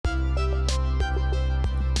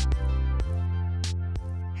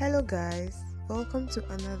Hello, guys. Welcome to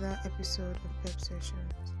another episode of Pep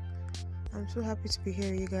Sessions. I'm so happy to be here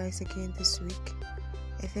with you guys again this week.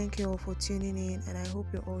 I thank you all for tuning in and I hope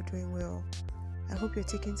you're all doing well. I hope you're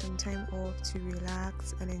taking some time off to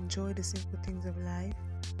relax and enjoy the simple things of life.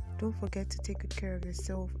 Don't forget to take good care of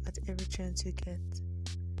yourself at every chance you get.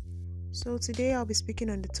 So today I'll be speaking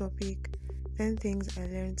on the topic 10 things I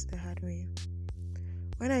learned the hard way.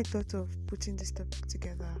 When I thought of putting this topic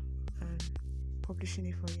together and publishing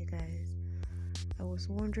it for you guys, I was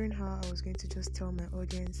wondering how I was going to just tell my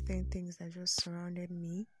audience 10 things that just surrounded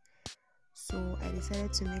me. So I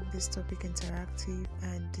decided to make this topic interactive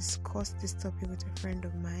and discuss this topic with a friend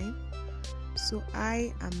of mine. So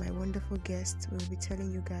I and my wonderful guest will be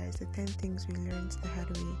telling you guys the 10 things we learned the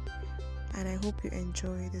hard way. And I hope you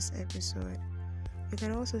enjoy this episode. You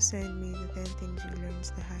can also send me the 10 things you learned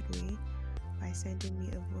the hard way by sending me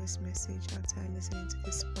a voice message after listening to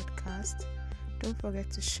this podcast. Don't forget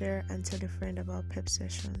to share and tell a friend about Pep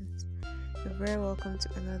Sessions. You're very welcome to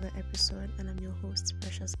another episode, and I'm your host,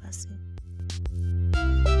 Precious Bassi.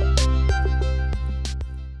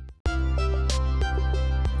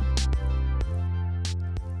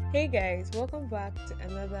 Hey guys, welcome back to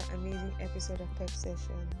another amazing episode of Pep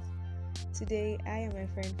Sessions. Today, I and my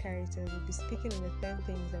friend Carita will be speaking on the 10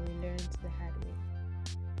 things that we learned the hard way.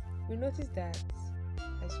 We noticed that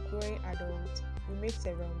as growing adults, we make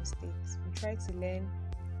several mistakes. We try to learn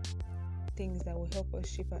things that will help us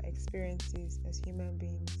shape our experiences as human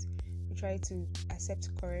beings. We try to accept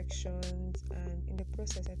corrections, and in the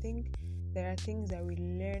process, I think there are things that we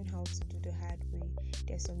learn how to do the hard way.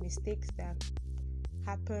 There's some mistakes that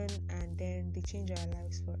happen and then they change our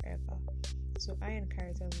lives forever. So I and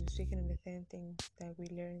Carita will be speaking on the 10 things that we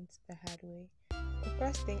learned the hard way. The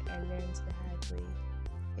first thing I learned the hard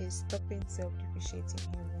way is stopping self-depreciating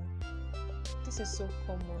humor. This is so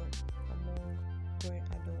common among growing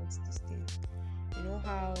adults these days. You know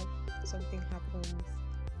how something happens,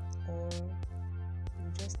 or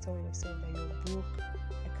you just tell yourself that you're broke,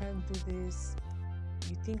 I can't do this.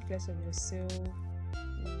 You think less of yourself.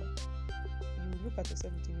 You look at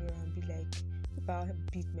yourself in the mirror and be like, if I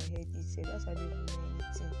beat my head, that's how I don't even know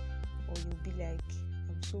anything. Or you'll be like,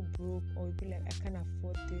 I'm so broke. Or you'll be like, I can't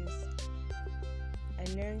afford this. I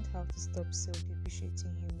learned how to stop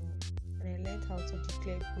self-depreciating humor, and I learned how to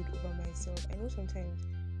declare good over myself. I know sometimes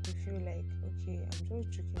you feel like, okay, I'm just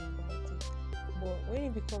joking about it,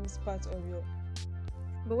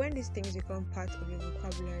 but when these things become part of your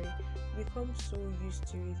vocabulary, you become so used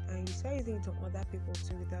to it, and you start using it on other people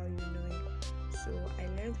too without you knowing. So I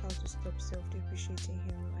learned how to stop self-depreciating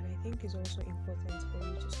humor, and I think it's also important for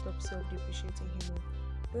you to stop self-depreciating humor.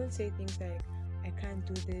 Don't say things like, I can't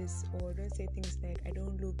do this, or don't say things like, I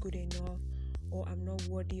don't look good enough, or I'm not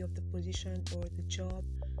worthy of the position or the job.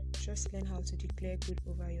 Just learn how to declare good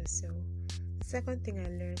over yourself. The second thing I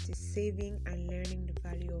learned is saving and learning the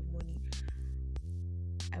value of money.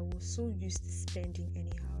 I was so used to spending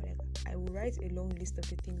anyhow. Like, I would write a long list of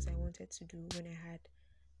the things I wanted to do when I had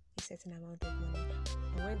a certain amount of money,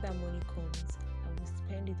 and when that money comes, I would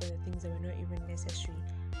spend it on the things that were not even necessary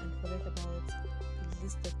and forget about the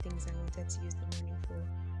list of things I wanted to use the money for.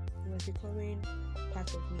 It was becoming part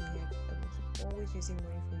of me. Like, I was always using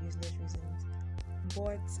money for useless reasons.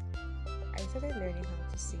 But I started learning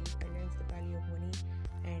how to save. I learned the value of money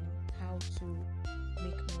and how to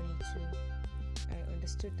make money too. I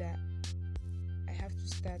understood that I have to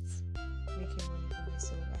start making money for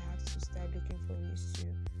myself. I have to start looking for ways to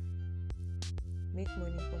make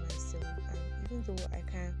money for myself. And even though I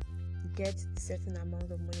can't get the certain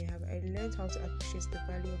amount of money I have, I learned how to appreciate the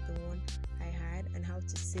value of the one I had and how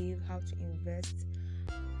to save, how to invest.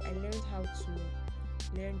 I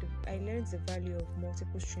learned the value of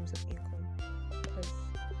multiple streams of income, because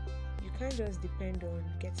you can't just depend on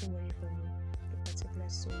getting money from a particular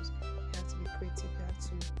source. You have to be creative. You have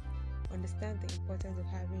to understand the importance of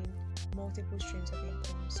having multiple streams of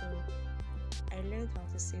income. So I learned how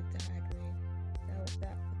to save the hard way.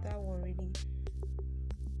 That one really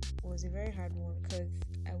was a very hard one, because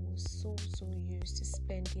I was so used to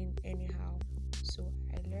spending anyhow. So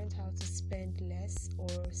I learned how to spend less,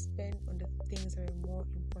 or spend on the things that are more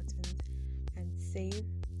important, and save,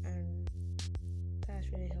 and that's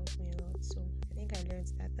really helped me a lot. So I think I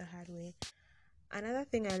learned that the hard way. Another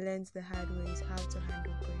thing I learned the hard way is how to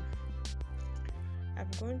handle grief.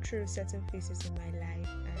 I've gone through certain phases in my life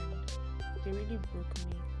and they really broke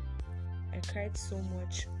me. I cried so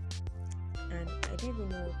much and I didn't even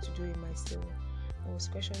know what to do with myself. I was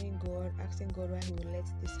questioning God, asking God why He would let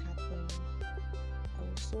this happen. I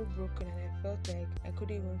was so broken and I felt like I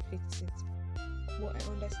couldn't even fix it. But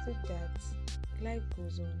I understood that life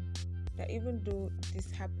goes on. that even though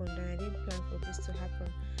this happened and I didn't plan for this to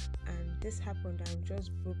happen, and this happened and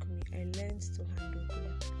just broke me, I learned to handle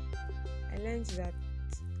grief. I learned that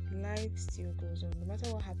life still goes on no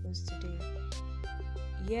matter what happens today.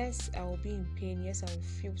 Yes, I will be in pain. Yes, I will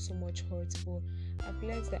feel so much hurt, but I've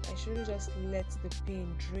learned that I shouldn't just let the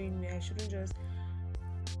pain drain me. I shouldn't just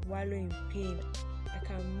wallow in pain. I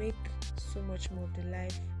can make so much more of the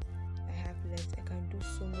life I have left. I can do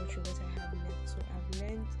so much with what I have left. So I've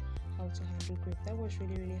learned how to handle grief. That was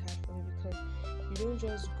really, really hard for me, because you don't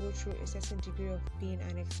just go through a certain degree of pain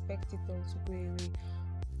and expect it all to go away.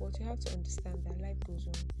 But you have to understand that life goes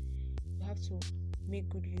on. You have to make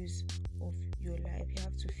good use of your life. You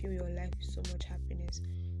have to fill your life with so much happiness.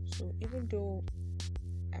 So even though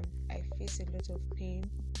I face a lot of pain,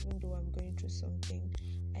 even though I'm going through something,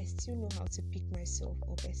 I still know how to pick myself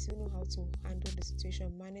up. I still know how to handle the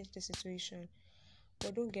situation, manage the situation.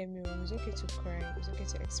 But don't get me wrong, it's okay to cry, it's okay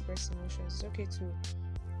to express emotions, it's okay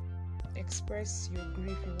to express your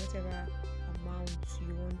grief in whatever amount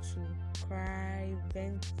you want to. Cry,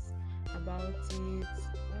 vent about it,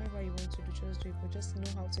 whatever you want to do, just do it. But just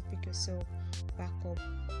know how to pick yourself back up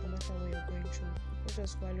no matter what you're going through. Don't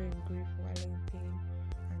just wallow in grief, wallow in pain,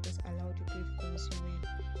 and just allow the grief consume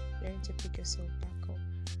you. Learn to pick yourself back up.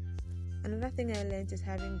 Another thing I learned is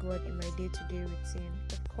having God in my day-to-day routine.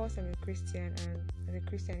 Of course, I'm a Christian, and as a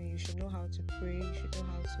Christian, you should know how to pray, you should know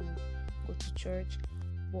how to go to church.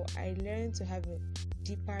 But I learned to have a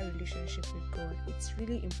deeper relationship with God. It's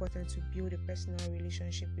really important to build a personal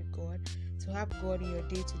relationship with God, to have God in your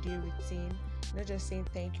day-to-day routine, not just saying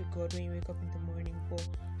thank you God when you wake up in the morning, but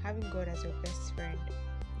having God as your best friend,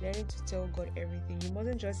 learning to tell God everything. You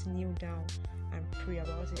mustn't just kneel down and pray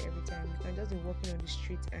about it every time. You can just be walking on the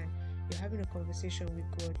street and you're having a conversation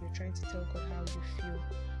with God. You're trying to tell God how you feel.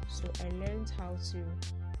 So I learned how to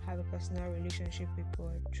have a personal relationship with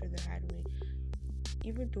God through the hard way.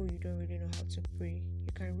 Even though you don't really know how to pray,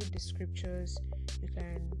 you can read the scriptures, you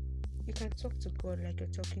can talk to God like you're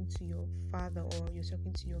talking to your father or you're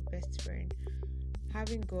talking to your best friend.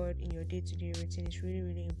 Having God in your day-to-day routine is really,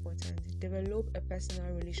 really important. Develop a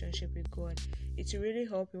personal relationship with God. It will really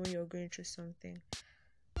help you when you're going through something.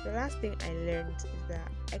 The last thing I learned is that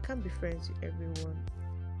I can't be friends with everyone.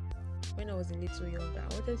 When I was a little younger,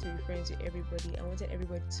 I wanted to be friends with everybody. I wanted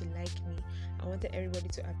everybody to like me. I wanted everybody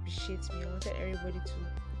to appreciate me. I wanted everybody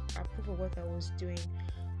to approve of what I was doing.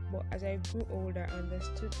 But as I grew older, I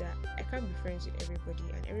understood that I can't be friends with everybody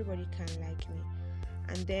and everybody can like me.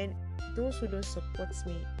 And then those who don't support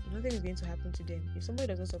me, nothing is going to happen to them. If somebody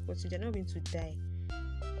doesn't support you, they're not going to die.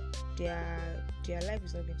 Their life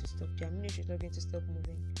is not going to stop. Their ministry is not going to stop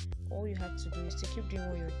moving. All you have to do is to keep doing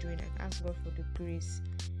what you're doing and ask God for the grace.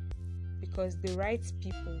 Because the right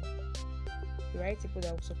people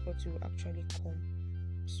that will support you will actually come.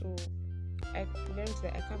 So I learned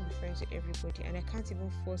that I can't be friends with everybody, and I can't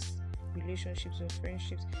even force relationships or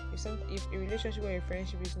friendships. If a relationship or a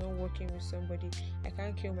friendship is not working with somebody, I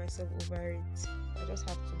can't kill myself over it. I just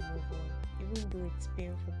have to move on. Even though it's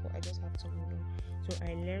painful, but I just have to move on. So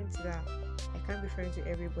I learned that I can't be friends with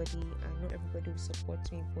everybody, and not everybody will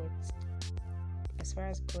support me. But as far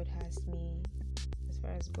as God has me, as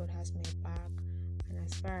far as God has my back, and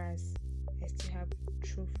as far as I still have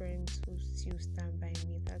true friends who still stand by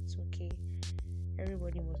me, that's okay.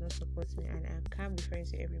 Everybody must not support me, and I can't be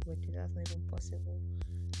friends with everybody. That's not even possible.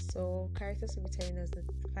 So characters will be telling us the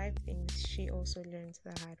 5 things she also learned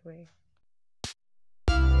the hard way.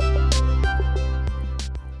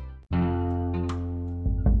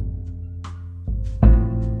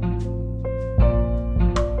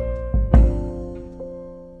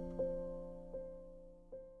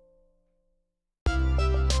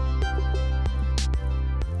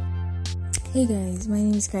 Hey guys, my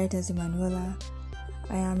name is Caritas Emanuela.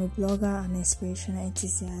 I am a blogger and inspirational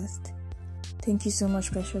enthusiast. Thank you so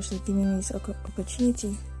much, Precious, for giving me this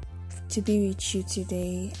opportunity to be with you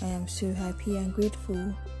today. I am so happy and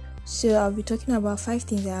grateful. So I'll be talking about 5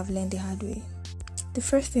 things I have learned the hard way. The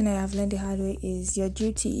first thing I have learned the hard way is your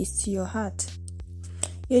duty is to your heart.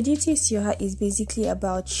 Your duty is to your heart is basically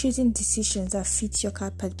about choosing decisions that fit your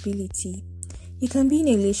capability. You can be in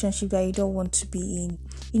a relationship that you don't want to be in.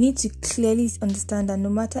 You need to clearly understand that no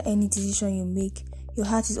matter any decision you make, your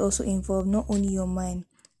heart is also involved, not only your mind.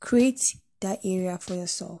 Create that area for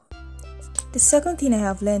yourself. The second thing I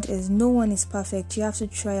have learned is no one is perfect. You have to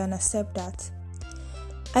try and accept that.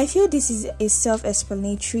 I feel this is a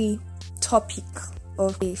self-explanatory topic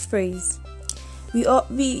or a phrase.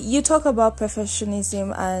 You talk about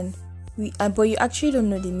perfectionism but you actually don't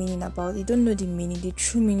know the meaning about it. You don't know the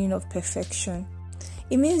true meaning of perfection.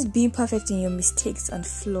 It means being perfect in your mistakes and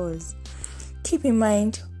flaws. Keep in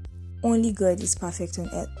mind, only God is perfect on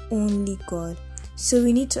earth. Only God. So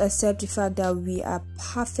we need to accept the fact that we are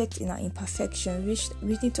perfect in our imperfection.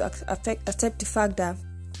 We need to accept the fact that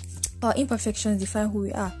our imperfections define who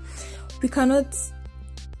we are. We cannot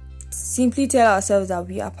simply tell ourselves that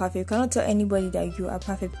we are perfect. We cannot tell anybody that you are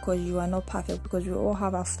perfect, because you are not perfect, because we all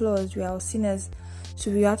have our flaws. We are all sinners.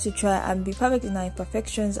 So we have to try and be perfect in our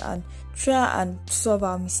imperfections and try and solve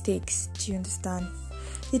our mistakes. Do you understand?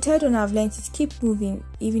 The third one I've learned is keep moving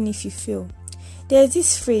even if you fail. There's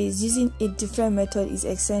this phrase, using a different method is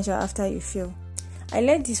essential after you fail. I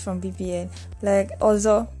learned this from BBN. Like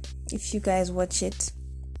Ozo, if you guys watch it,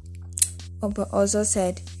 Ozo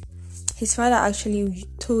said his father actually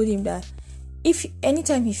told him that if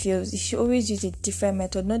anytime he fails, he should always use a different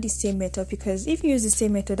method, not the same method, because if you use the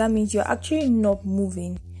same method, that means you're actually not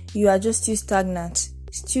moving. You are just still stagnant,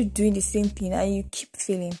 still doing the same thing, and you keep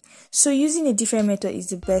failing. So using a different method is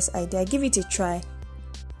the best idea. Give it a try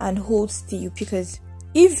and hold still, because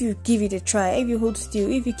if you give it a try, if you hold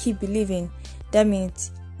still, if you keep believing, that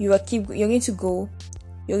means you're going to go,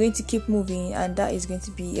 you're going to keep moving, and that is going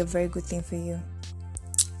to be a very good thing for you.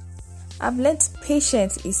 I've learned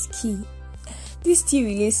patience is key. This still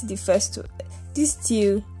relates to the first two. This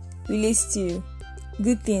still relates to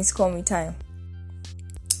good things come with time.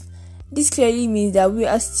 This clearly means that we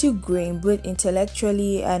are still growing, both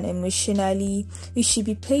intellectually and emotionally. We should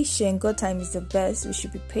be patient. God's time is the best. We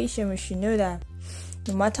should be patient. We should know that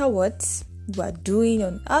no matter what we are doing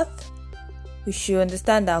on earth, we should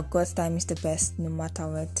understand that God's time is the best, no matter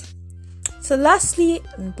what. So lastly,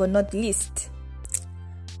 but not least,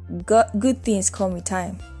 good things come with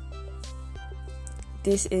time.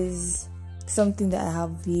 This is something that I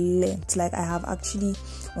have learned. Like, I have actually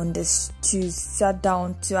understood, sat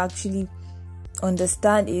down to actually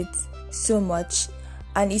understand it so much.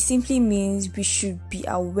 And it simply means we should be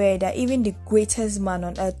aware that even the greatest man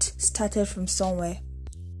on earth started from somewhere.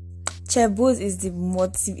 Jeff Bezos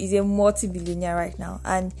is a multi-billionaire right now,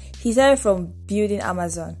 and he started from building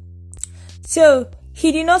Amazon. So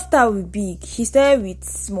he did not start with big. He started with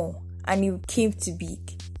small, and he came to big.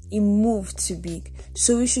 He moved to big.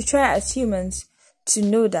 So we should try as humans to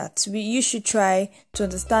know that. You should try to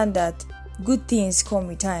understand that good things come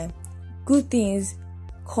with time. Good things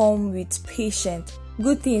come with patience.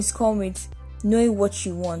 Good things come with knowing what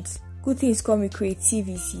you want. Good things come with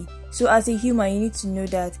creativity. So as a human, you need to know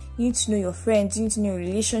that. You need to know your friends. You need to know your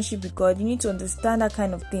relationship with God. You need to understand that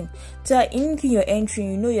kind of thing. So that anything you're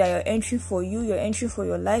entering, you know that you're entering for you, you're entering for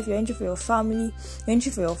your life, you're entering for your family, you're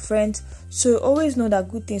entering for your friends. So always know that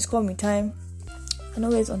good things come with time. And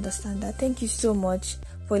always understand that. Thank you so much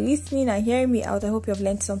for listening and hearing me out. I hope you have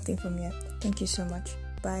learned something from here. Thank you so much.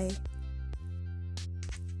 Bye.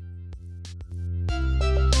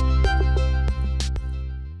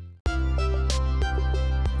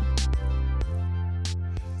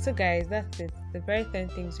 So guys, that's it. The very 10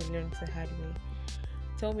 things you learned the hard way.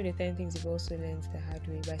 Tell me the 10 things you've also learned the hard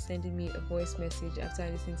way by sending me a voice message after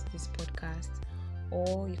listening to this podcast,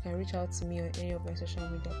 or you can reach out to me on any of my social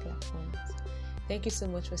media platforms. Thank you so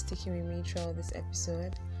much for sticking with me throughout this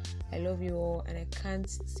episode. I love you all, and I can't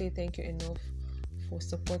say thank you enough for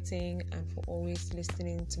supporting and for always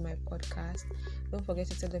listening to my podcast. Don't forget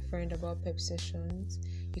to tell a friend about Pep Sessions.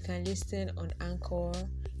 You can listen on Anchor,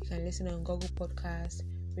 you can listen on Google Podcasts,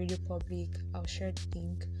 Radio Public. I'll share the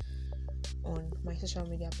link on my social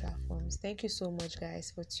media platforms. Thank you so much,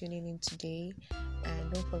 guys, for tuning in today,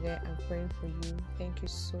 and don't forget, I'm praying for you. Thank you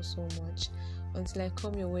so much. Until I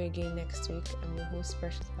come your way again next week, I'm your host,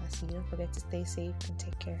 Precious Basi. Don't forget to stay safe and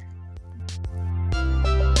take care.